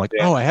games, and I'm like,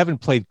 I haven't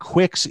played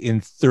Quicks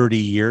in 30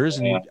 years,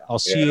 and I'll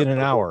see you in an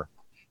hour.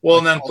 Well,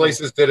 and then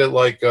places did it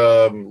like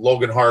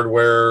Logan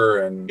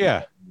Hardware, and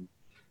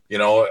you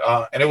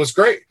know, and it was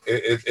great.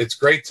 It's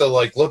great to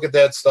like look at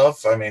that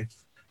stuff. I mean,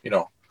 you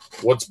know,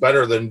 what's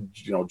better than,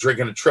 you know,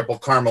 drinking a triple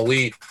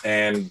Carmelite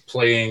and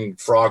playing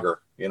Frogger,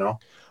 you know?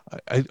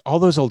 All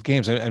those old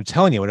games, I'm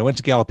telling you, when I went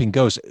to Galloping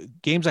Ghost,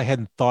 games I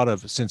hadn't thought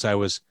of since I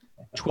was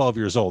 12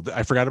 years old.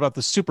 I forgot about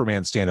the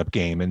Superman stand-up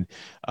game, and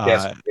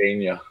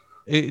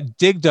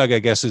Dig Dug, I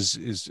guess,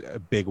 is a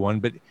big one,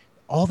 but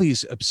all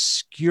these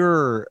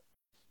obscure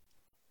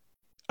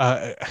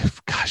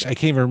gosh, I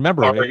can't even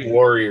remember.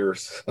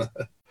 Warriors.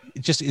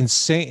 Just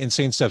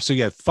insane stuff. So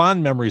yeah,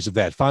 fond memories of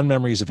that. Fond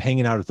memories of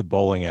hanging out at the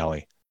bowling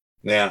alley.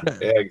 Yeah,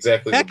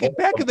 exactly. Back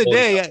in the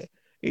day,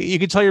 you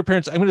could tell your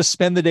parents, I'm going to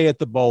spend the day at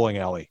the bowling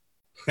alley.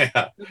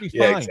 Yeah,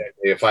 exactly.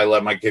 If I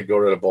let my kid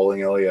go to the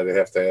bowling alley, I'd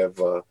have to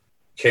have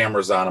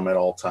cameras on them at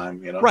all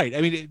time, you know? Right.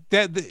 I mean,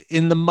 that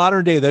in the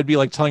modern day, that'd be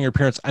like telling your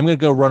parents, I'm going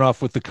to go run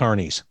off with the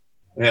carnies.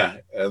 Yeah.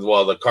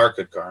 Well, the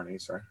Carcass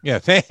carnies, right? Yeah.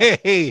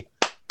 Hey.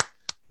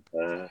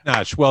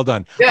 Notch, well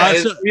done. Yeah,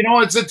 you know,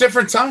 it's a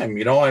different time.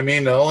 You know, I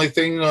mean, the only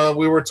thing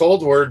we were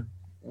told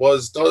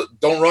was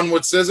don't run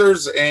with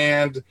scissors,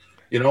 and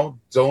you know,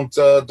 don't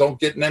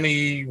get in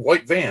any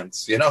white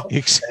vans. You know,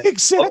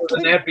 exactly. Other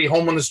than that, be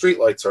home when the street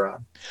lights are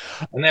on,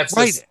 and that's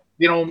right.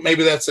 You know,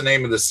 maybe that's the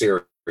name of the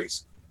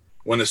series,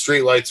 when the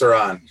street lights are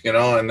on. You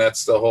know, and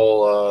that's the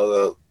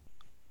whole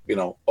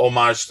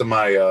homage to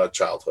my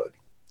childhood.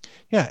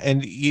 Yeah,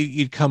 and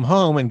you'd come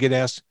home and get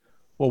asked,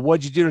 well,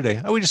 what'd you do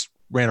today? Oh, we just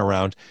ran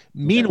around.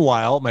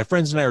 Meanwhile, my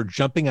friends and I are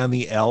jumping on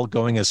the L,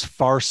 going as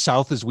far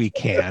south as we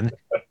can,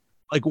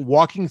 like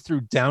walking through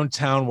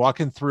downtown,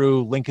 walking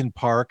through Lincoln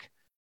Park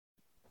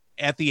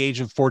at the age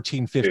of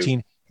 14,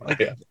 15. Like,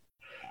 Yeah.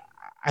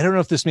 I don't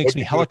know if this makes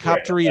me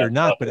helicoptery or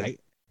not, but I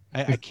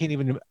can't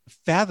even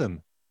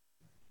fathom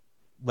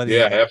letting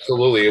Yeah, it go.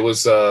 absolutely. It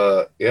was,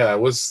 it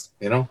was,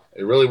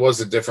 it really was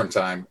a different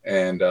time,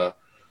 and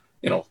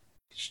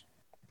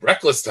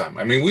reckless time.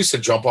 I mean, we used to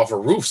jump off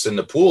of roofs in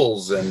the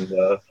pools, and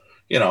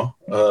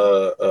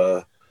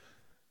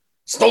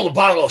stole a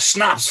bottle of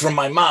schnapps from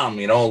my mom.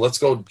 Let's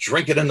go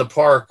drink it in the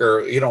park,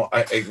 or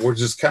we're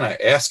just kind of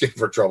asking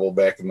for trouble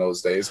back in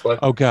those days. But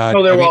Oh God,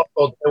 they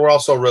were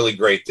also really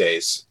great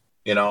days.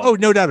 Oh,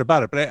 no doubt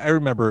about it. But I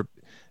remember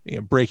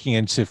breaking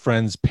into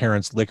friends'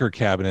 parents' liquor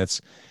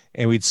cabinets,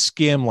 and we'd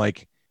skim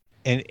like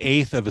an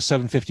eighth of a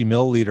 750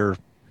 milliliter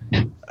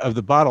of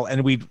the bottle,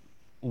 and we'd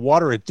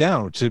water it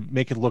down to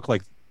make it look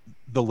like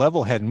the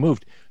level hadn't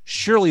moved.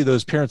 Surely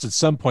those parents at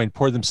some point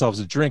poured themselves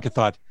a drink and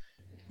thought,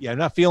 yeah, I'm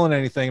not feeling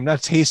anything. I'm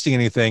not tasting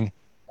anything.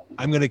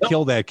 I'm going to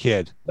kill that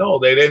kid. No,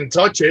 they didn't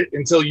touch it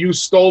until you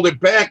stole it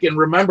back and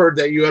remembered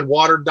that you had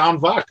watered down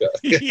vodka.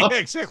 Yeah,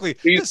 exactly.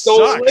 You This stole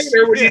sucks. it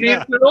later when you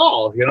needed it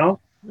all,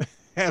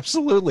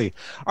 Absolutely.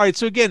 All right.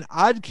 So again,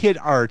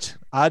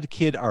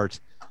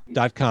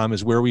 oddkidart.com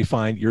is where we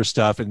find your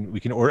stuff, and we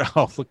can order.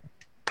 Oh, look,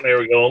 There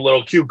we go. A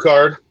little cue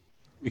card.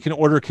 we can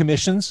order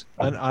commissions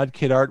on Odd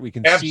Kid Art. We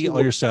can see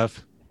all your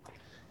stuff.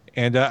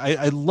 And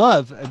I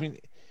love, I mean,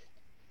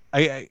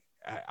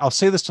 I'll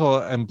say this till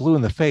I'm blue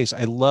in the face.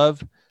 I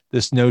love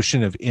this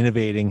notion of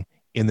innovating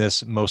in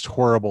this most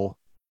horrible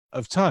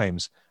of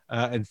times,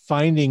 and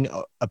finding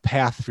a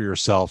path for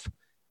yourself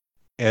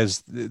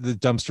as the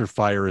dumpster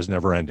fire is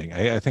never ending.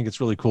 I think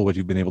it's really cool what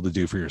you've been able to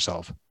do for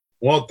yourself.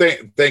 Well,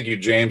 thank you,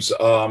 James.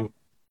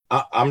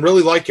 I'm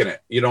really liking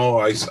it.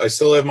 I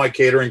still have my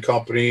catering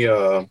company,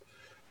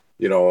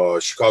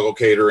 Chicago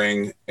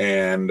Catering,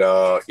 and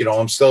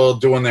I'm still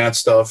doing that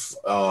stuff.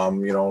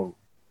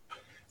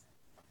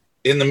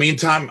 In the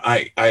meantime,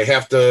 I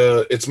have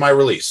to. It's my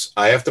release.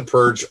 I have to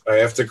purge. I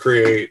have to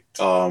create.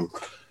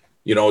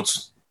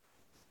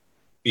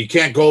 You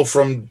can't go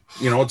from.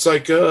 It's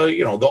like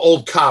the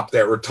old cop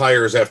that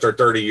retires after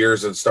 30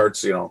 years and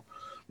starts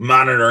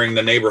monitoring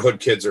the neighborhood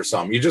kids or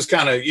something. You just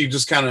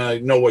kind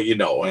of know what you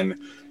know, and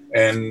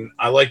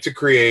I like to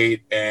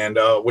create, and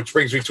which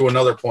brings me to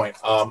another point.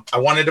 I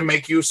wanted to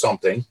make you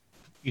something.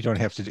 You don't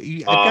have to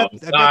do.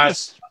 I've got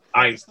this.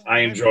 I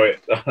enjoy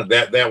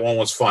it. That one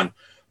was fun,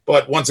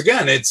 but once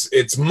again,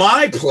 it's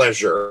my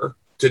pleasure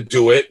to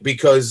do it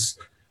because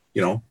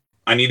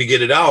I need to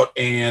get it out,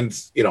 and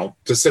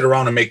to sit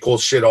around and make cool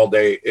shit all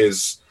day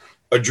is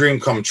a dream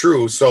come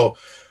true. So,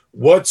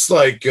 what's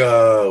like?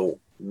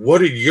 What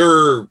did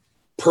your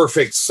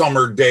perfect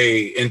summer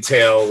day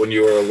entail when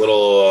you were a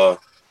little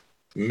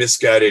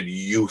misguided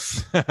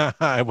youth?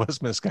 I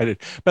was misguided.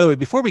 By the way,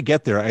 before we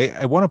get there,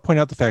 I want to point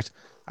out the fact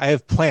I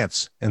have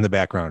plants in the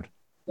background.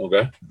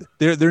 Okay.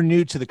 They're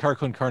new to the Car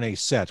Con Carne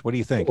set. What do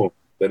you think? Oh,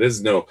 that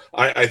is new.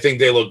 I think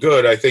they look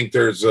good. I think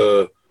there's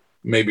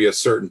maybe a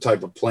certain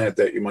type of plant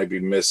that you might be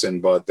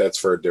missing, but that's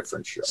for a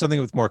different show.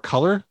 Something with more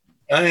color?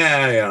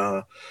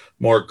 Yeah.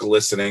 More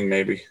glistening,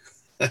 maybe.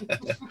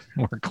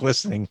 More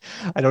glistening.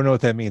 I don't know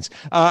what that means.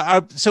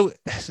 So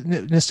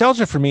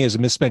nostalgia for me is a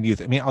misspent youth.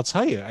 I mean, I'll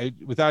tell you,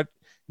 without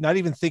not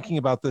even thinking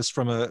about this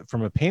from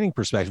a painting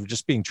perspective,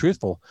 just being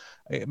truthful,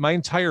 my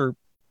entire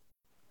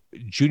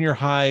junior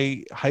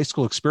high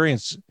school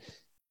experience,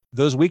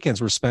 those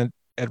weekends were spent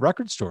at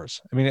record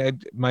stores. I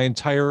mean, my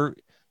entire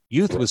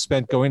youth was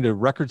spent going to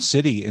Record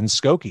City in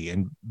Skokie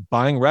and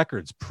buying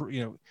records,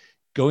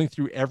 going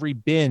through every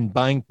bin,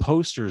 buying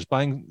posters,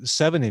 buying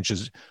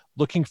 7-inches,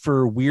 looking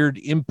for weird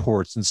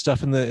imports and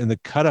stuff in the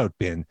cutout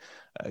bin,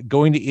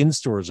 going to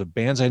in-stores of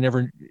bands I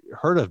never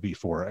heard of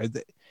before.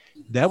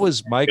 That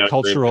was my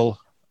cultural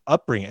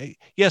upbringing.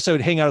 Yes, I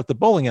would hang out at the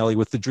bowling alley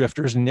with the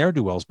drifters and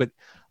ne'er-do-wells, but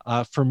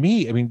for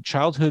me, I mean,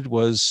 childhood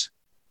was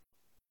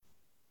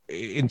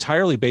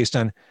entirely based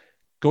on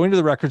going to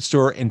the record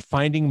store and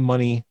finding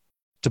money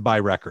to buy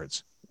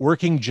records,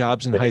 working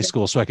jobs in high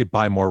school so I could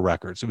buy more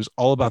records. It was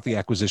all about the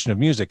acquisition of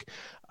music.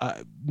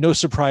 No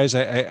surprise,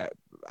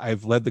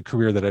 I've led the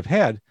career that I've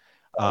had.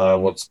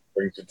 What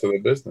brings you to the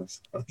business?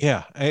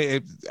 Yeah,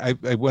 I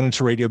went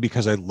into radio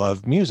because I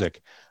love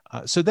music.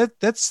 So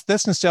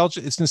that's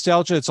nostalgia. It's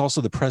nostalgia. It's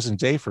also the present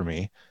day for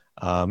me.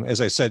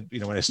 As I said,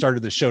 when I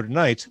started the show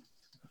tonight,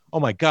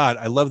 oh my God,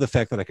 I love the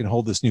fact that I can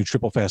hold this new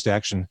Triple Fast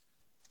Action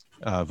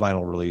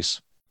vinyl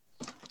release.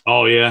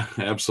 Oh yeah,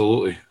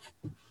 absolutely.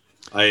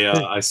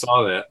 I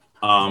saw that.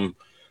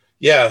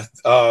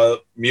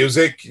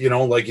 Music,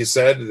 like you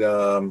said,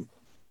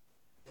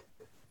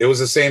 it was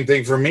the same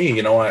thing for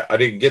me. I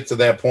didn't get to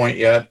that point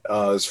yet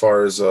as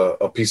far as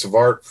a piece of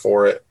art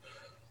for it.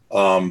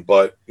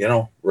 But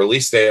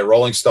release day at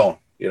Rolling Stone,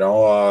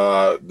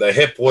 the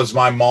Hip was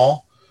my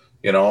mall.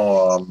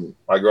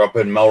 I grew up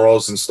in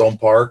Melrose and Stone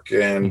Park,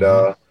 and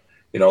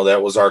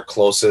that was our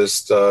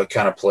closest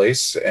kind of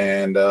place.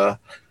 And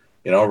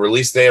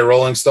release day at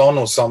Rolling Stone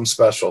was something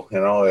special.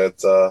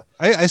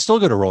 I still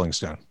go to Rolling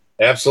Stone.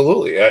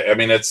 Absolutely. I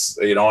mean, it's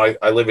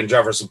I live in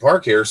Jefferson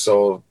Park here,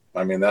 so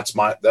I mean that's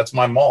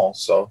my mall.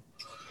 So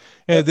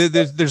yeah,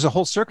 there's a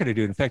whole circuit to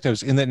do. In fact, I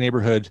was in that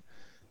neighborhood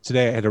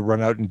today. I had to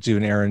run out and do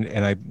an errand,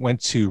 and I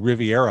went to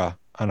Riviera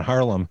on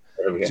Harlem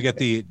to get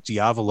the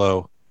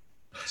Diavolo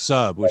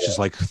sub, which is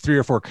like 3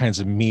 or 4 kinds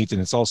of meat,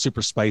 and it's all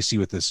super spicy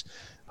with this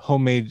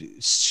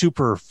homemade,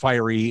 super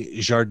fiery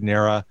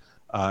giardiniera,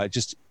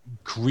 just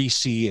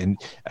greasy, and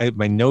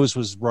my nose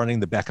was running,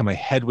 the back of my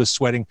head was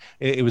sweating.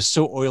 It was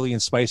so oily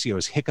and spicy. I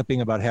was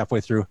hiccuping about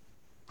halfway through.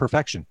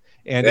 Perfection.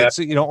 And it's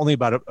only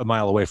about a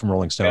mile away from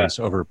Rolling Stones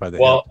over by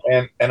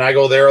the and I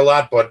go there a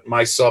lot, but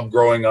my sub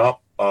growing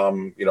up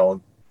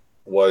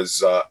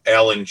was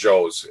Alan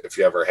Joe's, if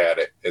you ever had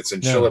it. It's in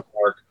Schiller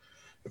Park.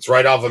 It's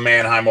right off of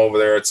Mannheim over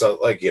there. It's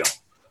the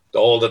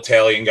old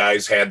Italian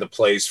guys had the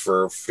place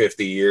for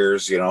 50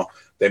 years.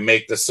 They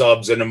make the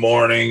subs in the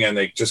morning and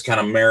they just kind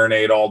of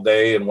marinate all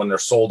day. And when they're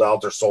sold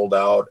out, they're sold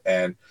out.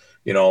 And,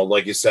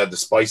 like you said, the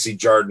spicy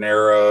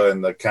giardiniera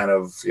and the kind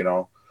of,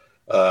 the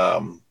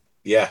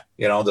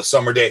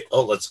summer day.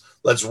 Oh,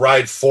 let's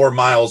ride 4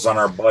 miles on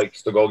our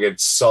bikes to go get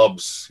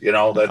subs.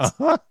 That's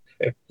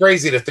it's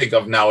crazy to think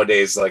of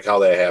nowadays, like how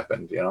that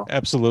happened,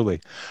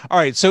 Absolutely. All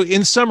right. So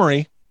in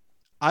summary,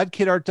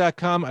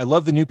 oddkidart.com. I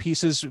love the new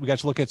pieces we got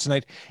to look at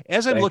tonight.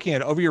 As I'm looking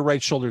at over your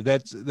right shoulder,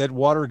 that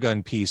water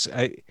gun piece,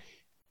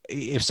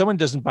 if someone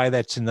doesn't buy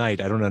that tonight,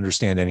 I don't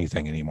understand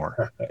anything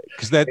anymore.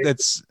 Because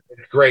that's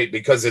great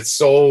because it's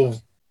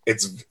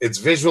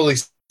visually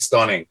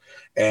stunning.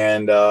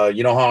 And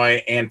how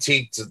I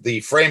antiqued the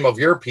frame of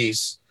your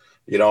piece,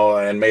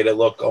 and made it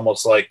look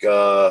almost like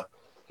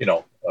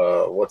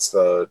what's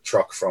the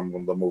truck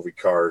from the movie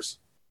Cars?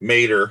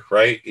 Mater,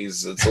 right?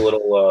 It's a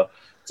little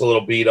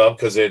beat up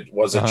because it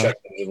was a check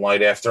engine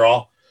light after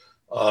all.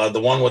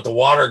 The one with the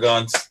water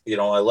guns,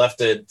 I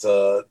left it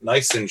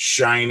nice and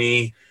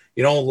shiny,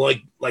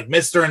 like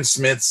Mr. and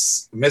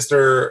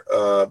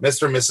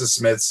Mrs.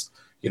 Smith's,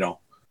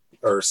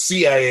 or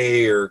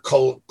CIA or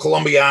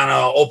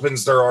Columbiana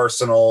opens their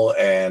arsenal,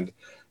 and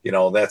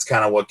that's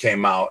kind of what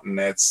came out. And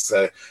that's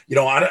I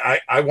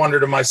wonder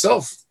to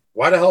myself,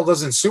 why the hell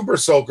doesn't Super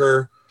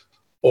Soaker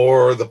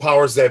or the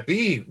powers that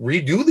be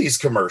redo these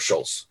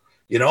commercials?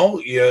 That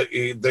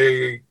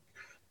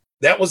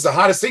was the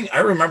hottest thing. I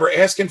remember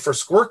asking for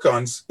squirt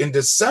guns in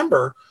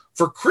December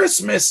for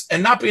Christmas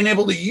and not being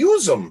able to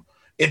use them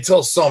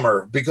until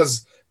summer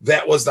because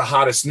that was the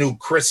hottest new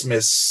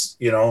Christmas,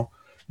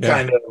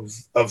 kind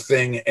of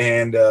thing.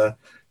 And,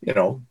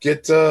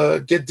 get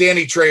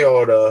Danny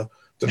Trejo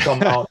to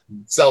come out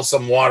and sell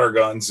some water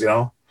guns,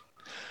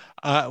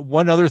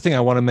 One other thing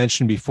I want to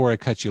mention before I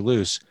cut you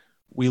loose,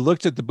 we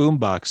looked at the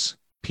boombox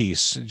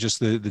piece, just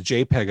the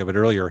JPEG of it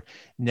earlier.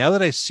 Now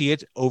that I see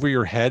it over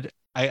your head,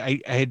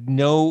 I had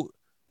no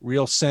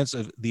real sense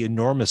of the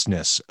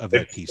enormousness of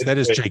that piece. That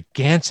is big.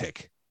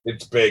 Gigantic.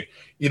 It's big.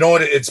 You know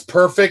what? It's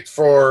perfect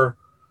it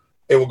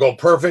will go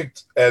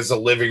perfect as a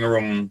living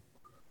room,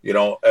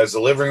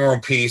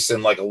 piece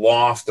in like a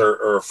loft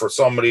or for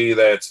somebody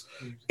that's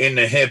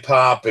into hip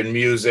hop and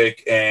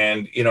music.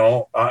 And,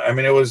 I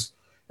mean, it was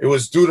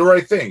Do the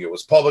Right Thing. It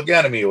was Public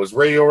Enemy. It was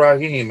Radio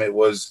Raheem. It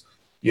was,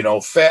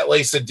 fat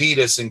lace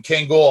Adidas and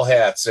Kangol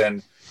hats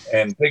and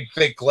big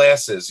thick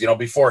glasses,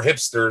 before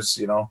hipsters,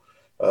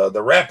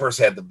 the rappers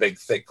had the big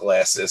thick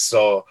glasses.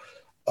 So,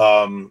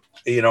 I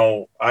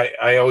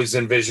always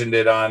envisioned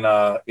it on,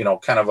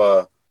 kind of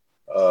a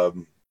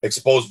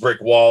exposed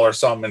brick wall or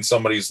something in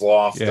somebody's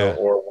loft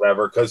or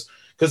whatever. Cause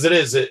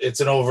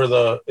it's an over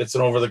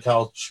the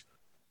couch,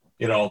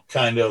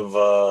 kind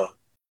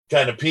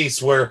of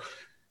piece where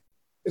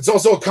it's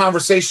also a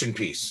conversation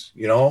piece,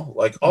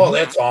 oh,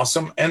 that's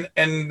awesome.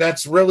 And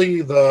that's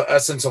really the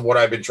essence of what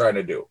I've been trying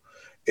to do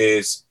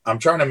is I'm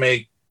trying to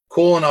make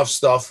cool enough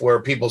stuff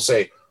where people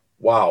say,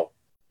 wow,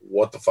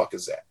 what the fuck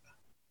is that?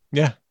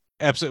 Yeah,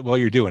 absolutely. Well,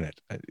 you're doing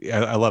it.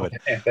 I love it.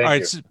 Thank All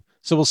right. you.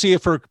 So we'll see you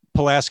for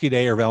Pulaski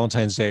Day or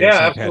Valentine's Day.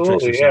 Yeah, or St.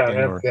 Patrick's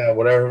absolutely. Or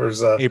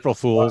whatever's April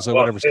Fools or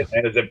whatever.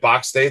 And is it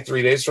Box Day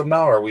 3 days from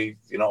now? Or are we,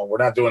 we're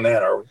not doing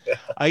that, are we?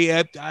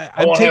 I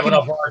won't have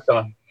enough work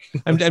done.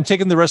 I'm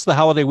taking the rest of the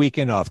holiday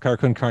weekend off.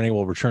 Carcon Carne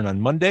will return on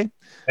Monday.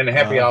 And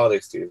happy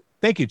holidays to you.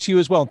 Thank you to you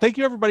as well. And thank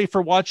you everybody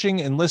for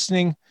watching and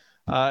listening.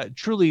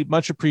 Truly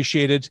much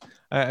appreciated.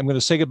 I'm going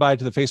to say goodbye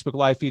to the Facebook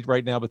live feed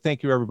right now, but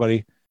thank you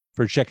everybody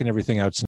for checking everything out.